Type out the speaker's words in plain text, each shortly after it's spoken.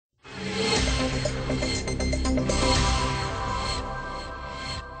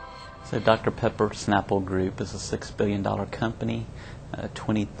So Dr Pepper Snapple Group is a $6 billion company,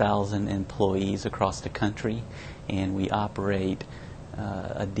 20,000 employees across the country, and we operate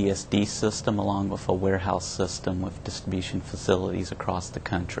a DSD system along with a warehouse system with distribution facilities across the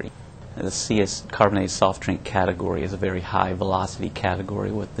country. The CS carbonated soft drink category is a very high velocity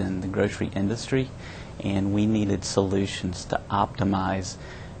category within the grocery industry, and we needed solutions to optimize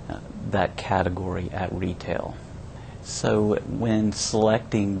that category at retail. So when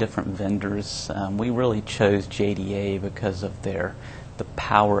selecting different vendors, we really chose JDA because of the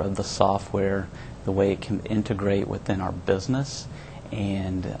power of the software, the way it can integrate within our business,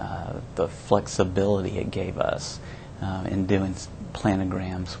 and the flexibility it gave us in doing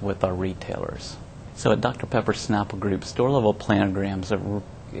planograms with our retailers. So at Dr Pepper Snapple Group, store-level planograms are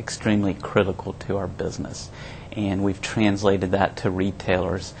extremely critical to our business, and we've translated that to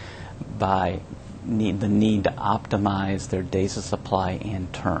retailers by the need to optimize their days of supply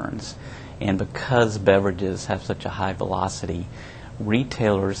and turns. And because beverages have such a high velocity,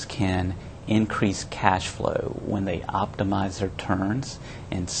 retailers can increase cash flow when they optimize their turns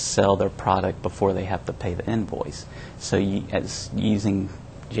and sell their product before they have to pay the invoice. So using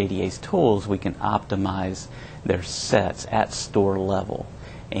JDA's tools, we can optimize their sets at store level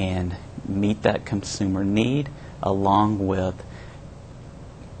and meet that consumer need along with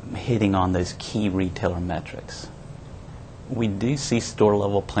hitting on those key retailer metrics. We do see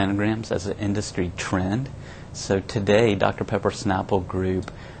store-level planograms as an industry trend. So today, Dr Pepper Snapple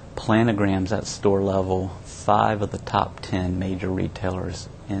Group planograms at store level 5 of the top 10 major retailers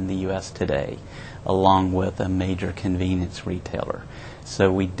in the U.S. today, along with a major convenience retailer.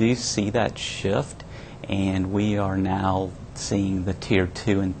 So we do see that shift, and we are now seeing the tier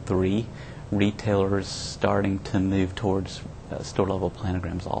 2 and 3 retailers starting to move towards store-level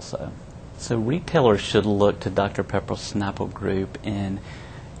planograms also. So retailers should look to Dr Pepper Snapple Group in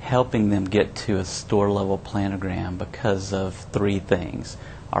helping them get to a store-level planogram because of 3 things: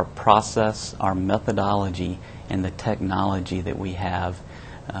 our process, our methodology, and the technology that we have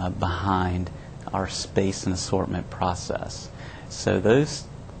behind our space and assortment process. So those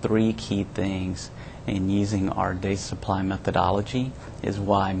 3 key things, and using our day supply methodology, is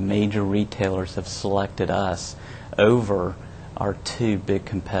why major retailers have selected us over our 2 big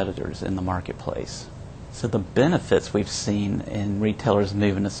competitors in the marketplace. So the benefits we've seen in retailers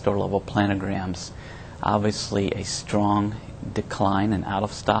moving to store-level planograms: obviously a strong decline in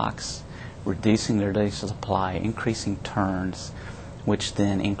out-of-stocks, reducing their days of supply, increasing turns, which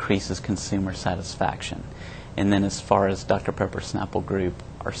then increases consumer satisfaction. And then as far as Dr Pepper Snapple Group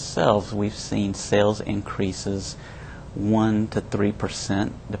ourselves, we've seen sales increases 1 to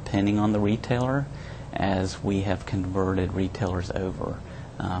 3% depending on the retailer, as we have converted retailers over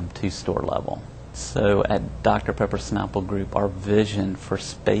to store level. So at Dr Pepper Snapple Group, our vision for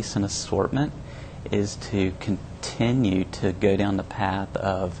space and assortment is to continue to go down the path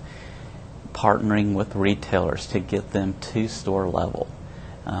of partnering with retailers to get them to store level,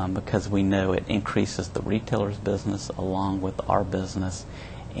 because we know it increases the retailer's business along with our business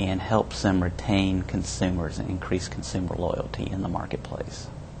and helps them retain consumers and increase consumer loyalty in the marketplace.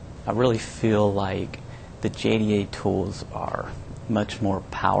 I really feel like the JDA tools are much more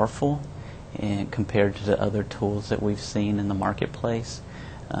powerful compared to the other tools that we've seen in the marketplace.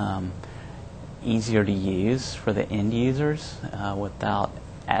 Easier to use for the end users without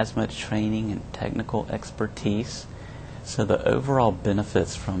as much training and technical expertise. So the overall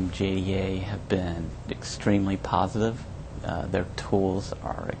benefits from JDA have been extremely positive. Their tools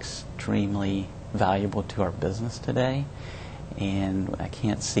are extremely valuable to our business today, and I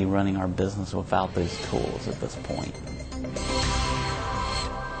can't see running our business without those tools at this point.